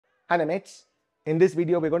Hi mates, in this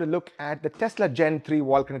video we're going to look at the Tesla Gen 3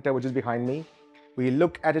 wall connector which is behind me. We'll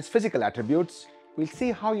look at its physical attributes. We'll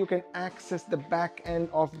see how you can access the back end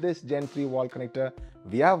of this Gen 3 wall connector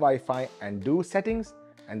via Wi-Fi and do settings.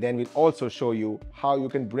 And then we'll also show you how you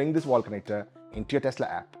can bring this wall connector into your Tesla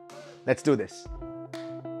app. Let's do this.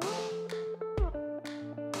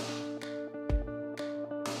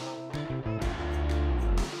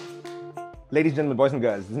 Ladies and gentlemen, boys and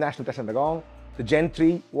girls, this is National Tesla Undergong, the Gen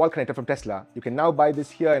 3 wall connector from Tesla. You can now buy this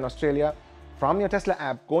here in Australia from your Tesla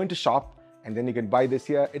app, go into shop, and then you can buy this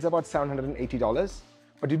here. It's about $780.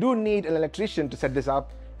 But you do need an electrician to set this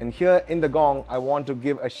up. And here in the gong, I want to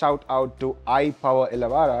give a shout out to iPower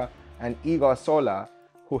Illawarra and Igor Sola,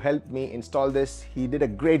 who helped me install this. He did a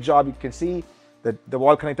great job. You can see that the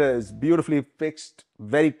wall connector is beautifully fixed,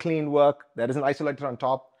 very clean work. There is an isolator on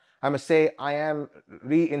top. I must say I am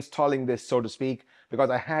reinstalling this, so to speak,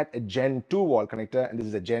 because I had a Gen 2 wall connector and this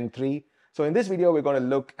is a Gen 3. So in this video, we're going to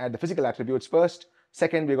look at the physical attributes first.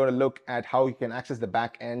 Second, we're going to look at how you can access the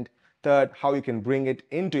back end. Third, how you can bring it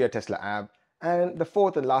into your Tesla app. And the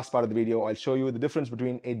fourth and last part of the video, I'll show you the difference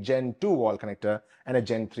between a Gen 2 wall connector and a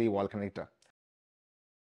Gen 3 wall connector.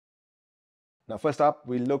 Now, first up,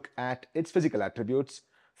 we'll look at its physical attributes.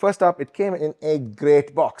 First up, it came in a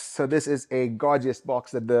great box. So this is a gorgeous box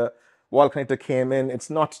that the wall connector came in. It's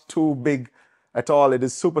not too big at all. It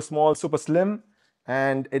is super small, super slim,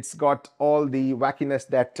 and it's got all the wackiness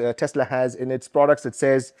that Tesla has in its products. It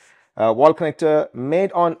says, wall connector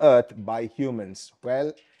made on Earth by humans.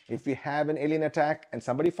 Well, if we have an alien attack and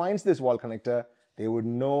somebody finds this wall connector, they would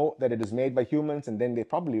know that it is made by humans, and then they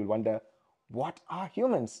probably would wonder, what are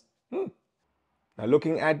humans? Now,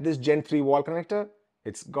 looking at this Gen 3 wall connector,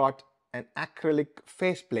 it's got an acrylic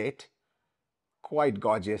faceplate, quite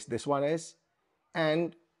gorgeous this one is.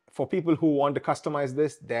 And for people who want to customize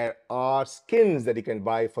this, there are skins that you can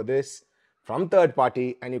buy for this from third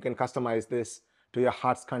party, and you can customize this to your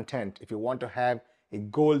heart's content. If you want to have a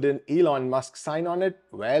golden Elon Musk sign on it,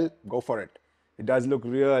 well, go for it. It does look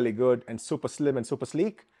really good and super slim and super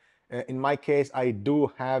sleek. In my case, I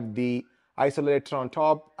do have the isolator on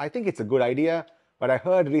top. I think it's a good idea. But I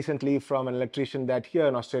heard recently from an electrician that here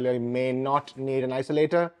in Australia, you may not need an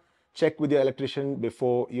isolator. Check with your electrician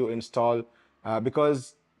before you install,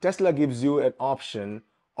 because Tesla gives you an option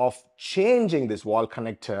of changing this wall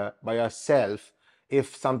connector by yourself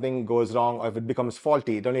if something goes wrong or if it becomes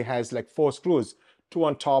faulty. It only has like 4 screws, 2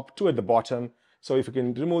 on top, 2 at the bottom. So if you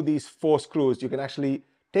can remove these 4 screws, you can actually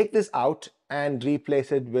take this out and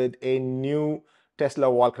replace it with a new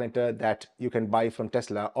Tesla wall connector that you can buy from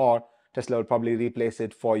Tesla, or Tesla will probably replace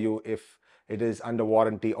it for you if it is under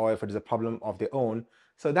warranty or if it is a problem of their own.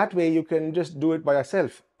 So that way you can just do it by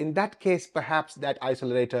yourself. In that case, perhaps that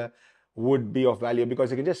isolator would be of value,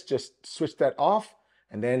 because you can just switch that off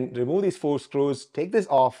and then remove these 4 screws, take this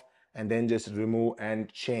off, and then just remove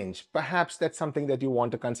and change. Perhaps that's something that you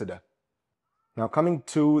want to consider. Now, coming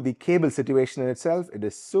to the cable situation in itself, it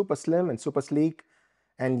is super slim and super sleek.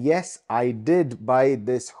 And yes, I did buy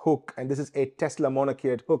this hook, and this is a Tesla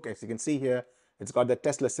monocure hook. As you can see here, it's got the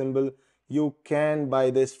Tesla symbol. You can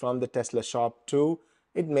buy this from the Tesla shop too.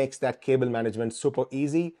 It makes that cable management super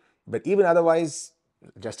easy. But even otherwise,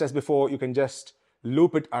 just as before, you can just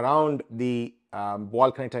loop it around the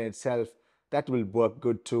wall connector itself. That will work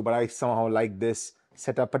good too. But I somehow like this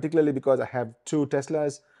setup, particularly because I have 2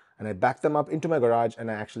 Teslas and I back them up into my garage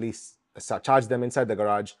and I actually charge them inside the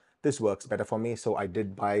garage. This works better for me, so I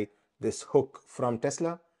did buy this hook from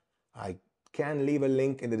Tesla. I can leave a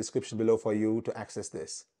link in the description below for you to access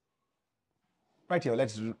this. Right here,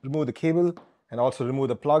 let's remove the cable and also remove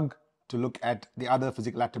the plug to look at the other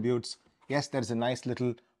physical attributes. Yes, there's a nice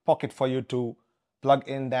little pocket for you to plug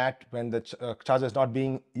in that when the charger is not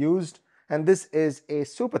being used. And this is a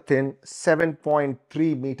super thin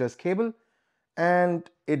 7.3 meters cable, and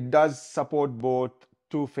it does support both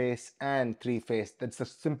 2-phase and 3-phase. That's a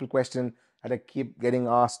simple question that I keep getting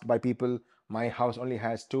asked by people. My house only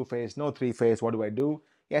has 2-phase, no 3-phase. What do I do?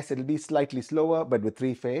 Yes, it'll be slightly slower, but with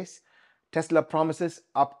 3-phase. Tesla promises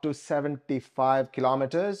up to 75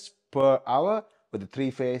 kilometers per hour with the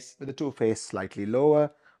 3-phase, with the 2-phase slightly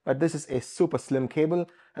lower. But this is a super slim cable.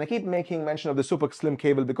 And I keep making mention of the super slim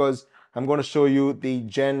cable because I'm going to show you the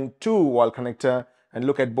Gen 2 wall connector and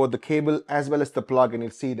look at both the cable as well as the plug, and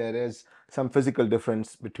you'll see there is some physical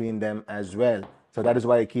difference between them as well. So that is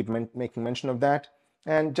why I keep making mention of that.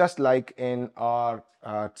 And just like in our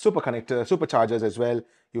superchargers as well,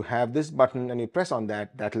 you have this button and you press on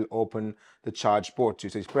that, that will open the charge port.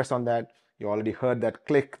 So you press on that, you already heard that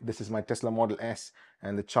click. This is my Tesla Model S,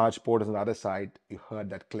 and the charge port is on the other side. You heard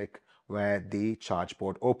that click where the charge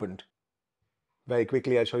port opened. Very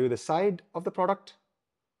quickly, I'll show you the side of the product.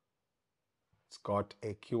 It's got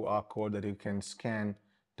a QR code that you can scan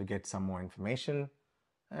to get some more information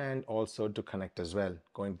and also to connect as well.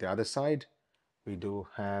 Going to the other side, we do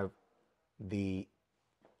have the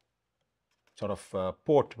sort of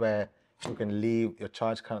port where you can leave your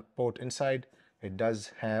charge port inside. It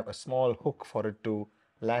does have a small hook for it to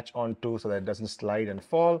latch onto so that it doesn't slide and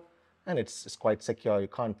fall, and it's quite secure. You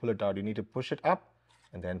can't pull it out. You need to push it up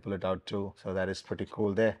and then pull it out too. So that is pretty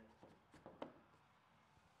cool there.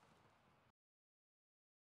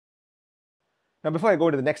 Now, before I go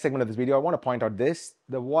to the next segment of this video, I want to point out this.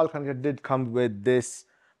 The wall connector did come with this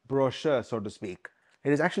brochure, so to speak.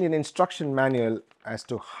 It is actually an instruction manual as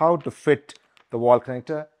to how to fit the wall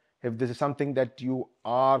connector. If this is something that you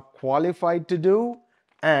are qualified to do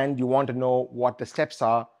and you want to know what the steps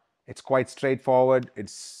are, it's quite straightforward.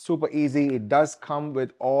 It's super easy. It does come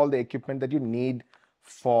with all the equipment that you need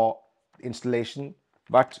for installation,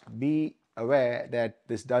 but be aware that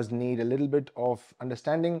this does need a little bit of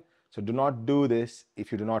understanding. So do not do this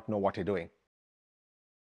if you do not know what you're doing.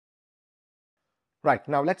 Right,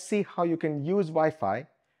 now let's see how you can use Wi-Fi,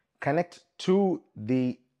 connect to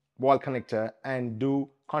the wall connector and do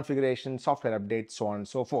configuration, software updates, so on and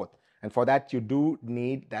so forth. And for that, you do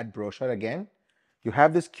need that brochure again. You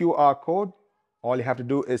have this QR code. All you have to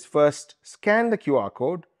do is first scan the QR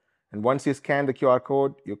code. And once you scan the QR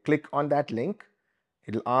code, you click on that link.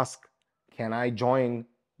 It'll ask, can I join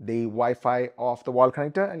the Wi-Fi of the wall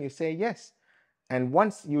connector? And you say yes. And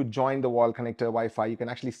once you join the wall connector Wi-Fi, you can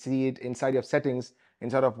actually see it inside your settings.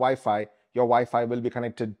 Inside of Wi-Fi, your Wi-Fi will be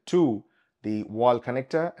connected to the wall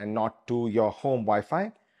connector and not to your home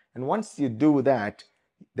Wi-Fi. And once you do that,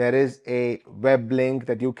 there is a web link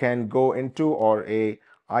that you can go into, or a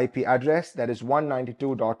IP address that is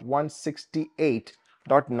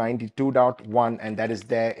 192.168.92.1, and that is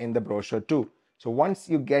there in the brochure too. So once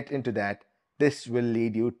you get into that, this will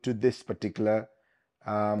lead you to this particular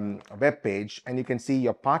web page, and you can see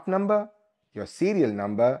your part number, your serial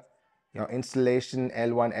number, your installation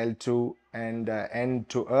L1, L2, and end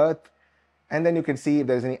to earth. And then you can see if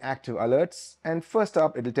there's any active alerts. And first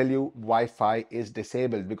up, it'll tell you Wi-Fi is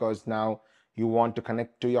disabled because now you want to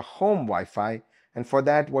connect to your home Wi-Fi. And for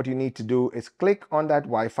that, what you need to do is click on that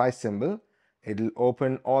Wi-Fi symbol. It'll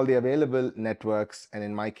open all the available networks. And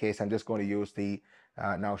in my case, I'm just going to use the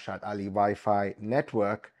Naushad Ali Wi-Fi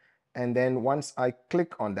network. And then once I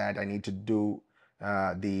click on that, I need to do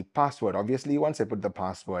the password. Obviously, once I put the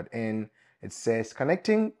password in, it says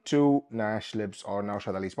connecting to Nashlib's or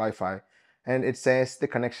Naushad Ali's Wi-Fi. And it says the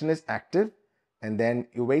connection is active. And then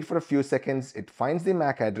you wait for a few seconds. It finds the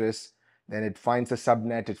MAC address. Then it finds the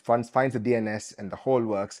subnet. It finds the DNS, and the whole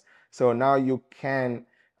works. So now you can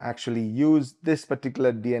actually use this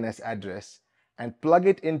particular DNS address and plug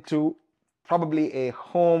it into probably a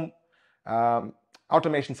home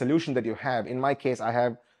automation solution that you have. In my case, I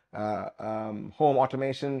have home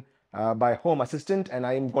automation by Home Assistant, and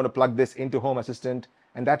I'm going to plug this into Home Assistant,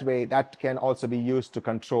 and that way that can also be used to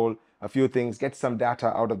control a few things, get some data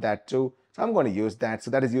out of that too. So I'm going to use that. So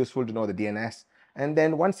that is useful to know the DNS. And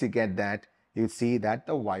then once you get that, you see that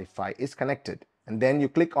the Wi-Fi is connected. And then you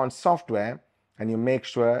click on software and you make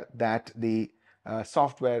sure that the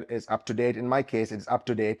software is up to date. In my case, it's up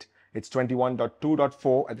to date. It's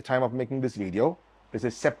 21.2.4 at the time of making this video. This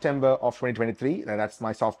is September of 2023, and that's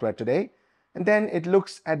my software today. And then it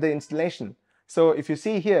looks at the installation. So if you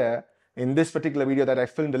see here, in this particular video that I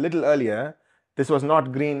filmed a little earlier, this was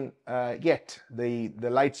not green yet. The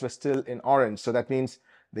lights were still in orange. So that means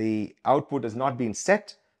the output has not been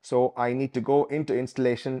set. So I need to go into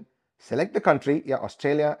installation, select the country, yeah,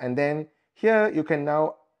 Australia, and then here you can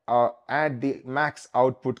now add the max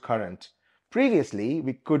output current. Previously,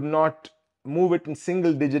 we could not move it in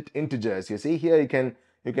single digit integers. You see here you can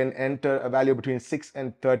enter a value between 6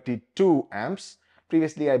 and 32 amps.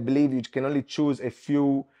 Previously, I believe you can only choose a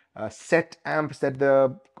few set amps that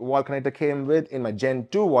the wall connector came with. In my Gen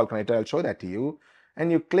 2 wall connector, I'll show that to you.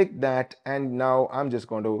 And you click that, and now I'm just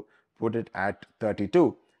going to put it at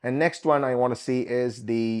 32. And next one I want to see is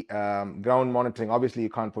the ground monitoring. Obviously, you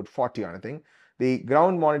can't put 40 or anything. The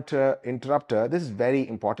ground monitor interrupter, this is very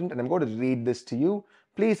important, and I'm going to read this to you.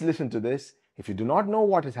 Please listen to this. If you do not know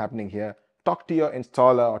what is happening here, talk to your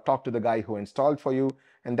installer or talk to the guy who installed for you,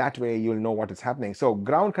 and that way you'll know what is happening. So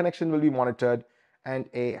ground connection will be monitored, and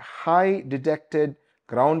a high detected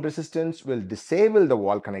ground resistance will disable the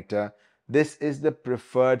wall connector. This is the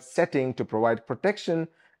preferred setting to provide protection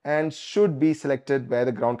and should be selected where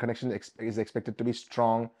the ground connection is expected to be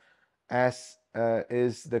strong, as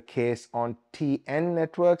is the case on TN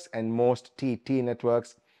networks and most TT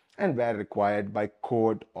networks. and where required by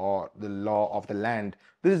code or the law of the land.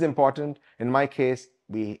 This is important. In my case,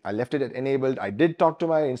 I left it at enabled. I did talk to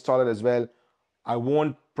my installer as well. I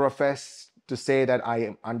won't profess to say that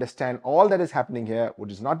I understand all that is happening here,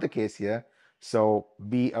 which is not the case here. So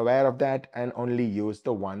be aware of that and only use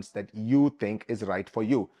the ones that you think is right for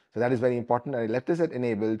you. So that is very important. I left this at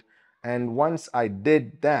enabled, and once I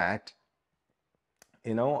did that,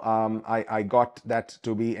 I got that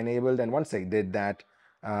to be enabled, and once I did that,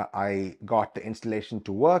 I got the installation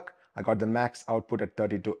to work. I got the max output at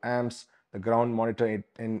 32 amps. The ground monitor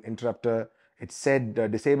interrupter, it said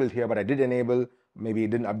disabled here, but I did enable. Maybe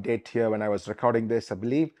it didn't update here when I was recording this, I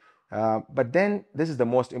believe. But then this is the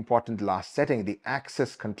most important last setting, the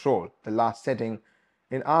access control, the last setting.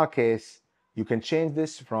 In our case, you can change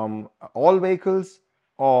this from all vehicles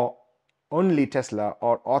or only Tesla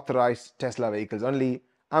or authorized Tesla vehicles only.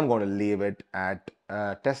 I'm going to leave it at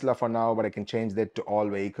Tesla for now, but I can change that to all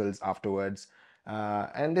vehicles afterwards.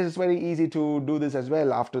 And this is very easy to do this as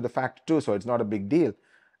well after the fact too, so it's not a big deal.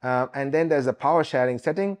 And then there's a power sharing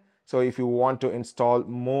setting. So if you want to install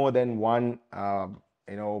more than one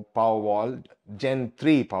Powerwall, Gen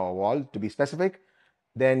 3 Powerwall to be specific,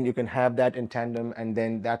 then you can have that in tandem, and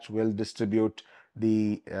then that will distribute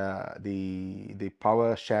the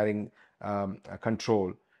power sharing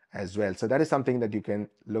control as well. So that is something that you can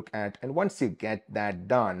look at, and once you get that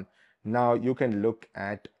done, now you can look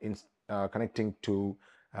at connecting to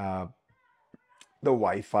the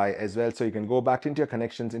Wi-Fi as well. So you can go back into your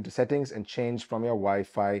connections, into settings, and change from your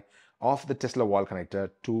Wi-Fi of the Tesla wall connector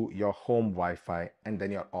to your home Wi-Fi, and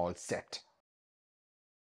then you're all set.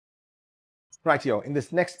 Right here, in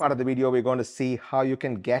this next part of the video, we're going to see how you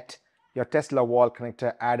can get your Tesla wall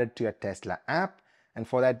connector added to your Tesla app. And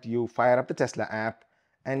for that, you fire up the Tesla app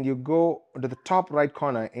and you go to the top right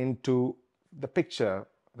corner into the picture,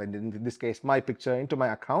 in this case, my picture, into my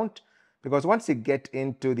account. Because once you get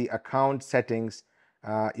into the account settings,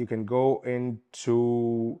 you can go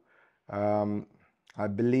into, I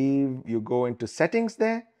believe you go into settings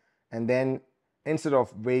there, and then instead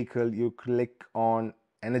of vehicle, you click on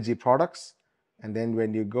energy products. And then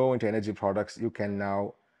when you go into energy products, you can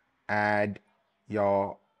now add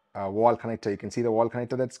your wall connector. You can see the wall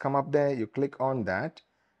connector that's come up there. You click on that.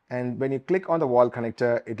 And when you click on the wall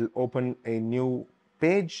connector, it'll open a new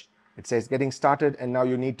page. It says getting started. And now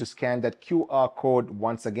you need to scan that QR code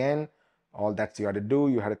once again. All that you had to do,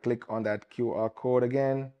 you had to click on that QR code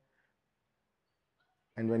again.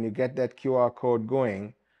 And when you get that QR code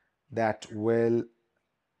going, that will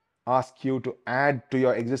ask you to add to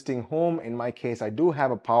your existing home. In my case, I do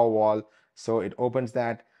have a Powerwall, so it opens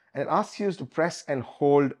that, and it asks you to press and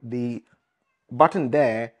hold the button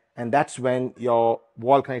there, and that's when your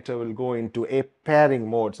wall connector will go into a pairing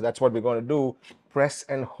mode. So that's what we're going to do. Press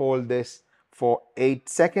and hold this for 8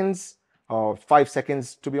 seconds or 5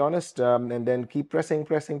 seconds to be honest, and then keep pressing.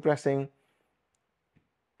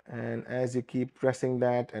 And as you keep pressing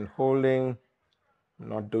that and holding,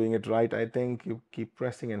 not doing it right, I think you keep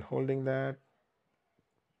pressing and holding that.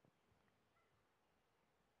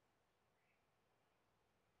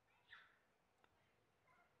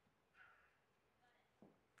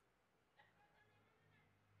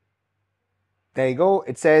 There you go.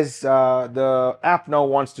 It says the app now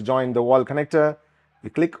wants to join the wall connector. We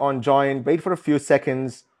click on join, wait for a few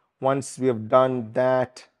seconds. Once we have done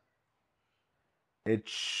that, it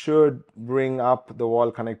should bring up the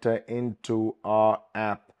wall connector into our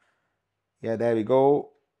app. Yeah, there we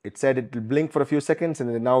go. It said it will blink for a few seconds,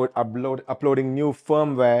 and then now it's uploading new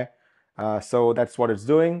firmware. So that's what it's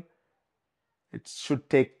doing. It should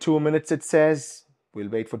take 2 minutes, it says. We'll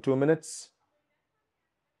wait for 2 minutes.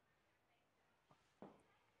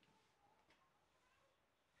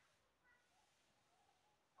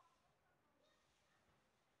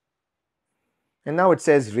 And now it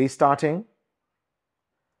says restarting.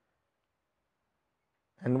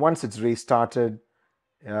 And once it's restarted,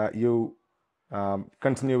 you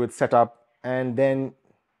continue with setup, and there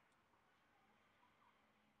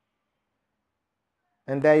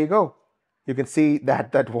you go. You can see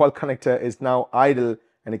that that wall connector is now idle,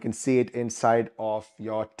 and you can see it inside of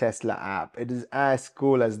your Tesla app. It is as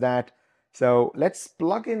cool as that. So let's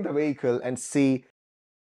plug in the vehicle and see.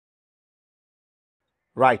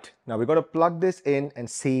 Right, now we're going to plug this in and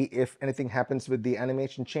see if anything happens with the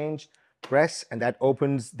animation change. Press, and that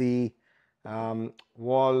opens the charge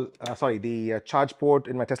port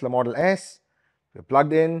in my Tesla Model S. We're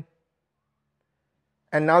plugged in.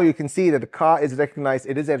 And now you can see that the car is recognized.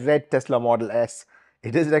 It is a red Tesla Model S.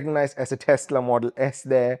 It is recognized as a Tesla Model S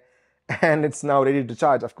there. And it's now ready to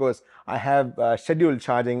charge. Of course, I have scheduled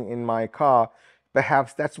charging in my car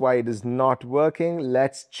Perhaps that's why it is not working.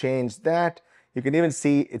 Let's change that. You can even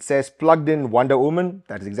see it says plugged in Wonder Woman.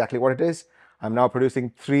 That is exactly what it is. I'm now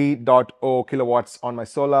producing 3.0 kilowatts on my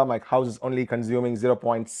solar. My house is only consuming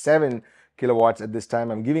 0.7 kilowatts at this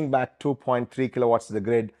time. I'm giving back 2.3 kilowatts to the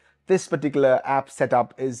grid. This particular app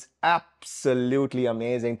setup is absolutely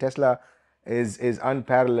amazing. Tesla is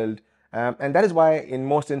unparalleled. And that is why in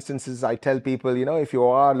most instances I tell people, if you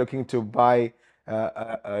are looking to buy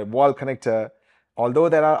a wall connector, although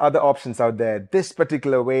there are other options out there, this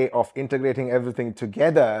particular way of integrating everything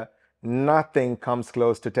together, nothing comes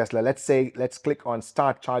close to Tesla. Let's click on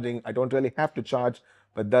start charging. I don't really have to charge,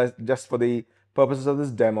 but just for the purposes of this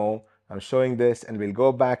demo, I'm showing this, and we'll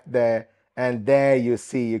go back there, and there you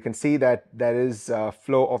can see that there is a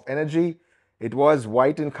flow of energy. It was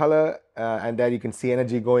white in color, and there you can see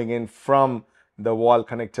energy going in from the wall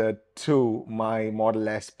connector to my Model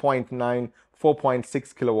S. 0.9,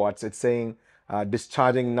 4.6 kilowatts. It's saying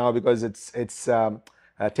discharging now because it's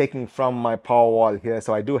taking from my power wall here.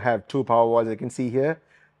 So I do have two power walls, you can see here,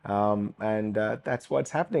 and that's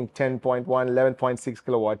what's happening. 10.1, 11.6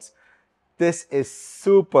 kilowatts. This is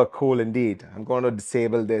super cool indeed. I'm going to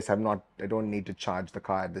disable this. I don't need to charge the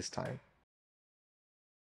car at this time.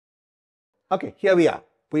 Okay, here we are.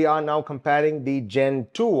 We are now comparing the Gen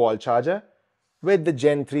 2 wall charger with the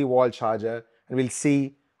Gen 3 wall charger, and we'll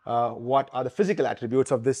see what are the physical attributes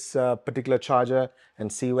of this particular charger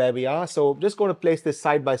and see where we are. So just going to place this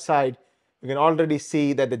side by side. You can already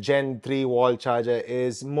see that the Gen 3 wall charger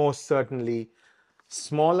is most certainly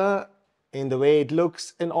smaller in the way it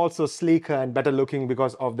looks, and also sleeker and better looking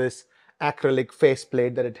because of this acrylic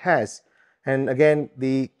faceplate that it has. And again,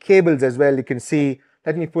 the cables as well, you can see.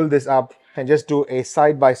 Let me pull this up and just do a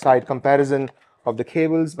side-by-side comparison of the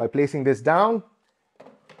cables by placing this down.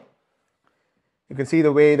 You can see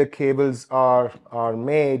the way the cables are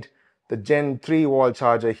made. The Gen 3 wall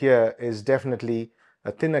charger here is definitely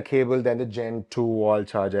a thinner cable than the Gen 2 wall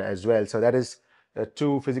charger as well. So that is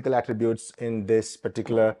two physical attributes in this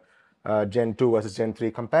particular Gen 2 versus Gen 3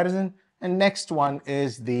 comparison. And next one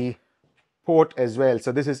is the port as well.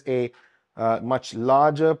 So this is a much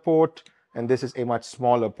larger port, and this is a much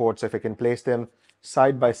smaller port. So if I can place them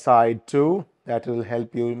side by side too, that will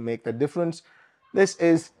help you make the difference. This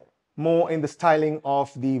is more in the styling of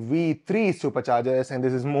the V3 superchargers, and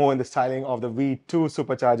this is more in the styling of the V2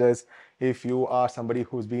 superchargers. If you are somebody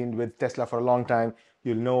who's been with Tesla for a long time,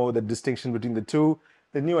 you'll know the distinction between the two.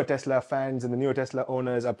 The newer Tesla fans and the newer Tesla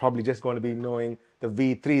owners are probably just going to be knowing the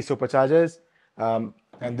V3 superchargers.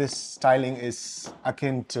 And this styling is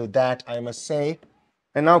akin to that, I must say.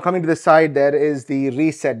 And now coming to the side, there is the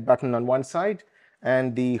reset button on one side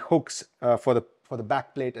and the hooks for the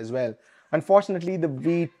back plate as well. Unfortunately, the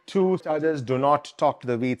V2 chargers do not talk to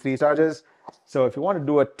the V3 chargers. So if you want to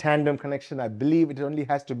do a tandem connection, I believe it only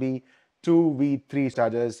has to be two V3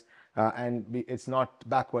 chargers, and it's not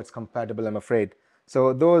backwards compatible, I'm afraid.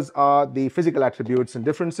 So those are the physical attributes and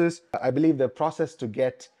differences. I believe the process to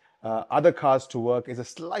get other cars to work is a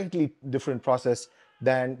slightly different process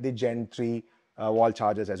than the Gen 3 wall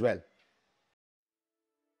chargers as well.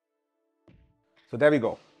 So there we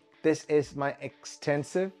go. This is my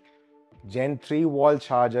extensive Gen 3 wall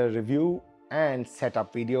charger review and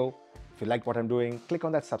setup video. If you like what I'm doing, click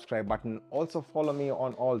on that subscribe button. Also follow me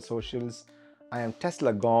on all socials. I am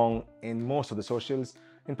Tesla Gong in most of the socials.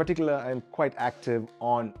 In particular, I'm quite active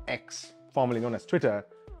on X, formerly known as Twitter,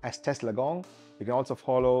 as Tesla Gong. You can also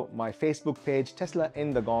follow my Facebook page, Tesla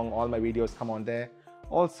in the Gong. All my videos come on there.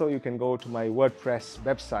 Also, you can go to my WordPress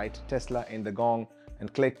website, Tesla in the Gong,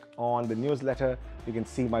 and click on the newsletter. You can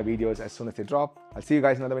see my videos as soon as they drop. I'll see you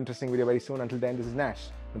guys in another interesting video very soon. Until then, this is Nash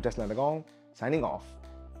from Tesla in the Gong, signing off.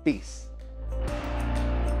 Peace.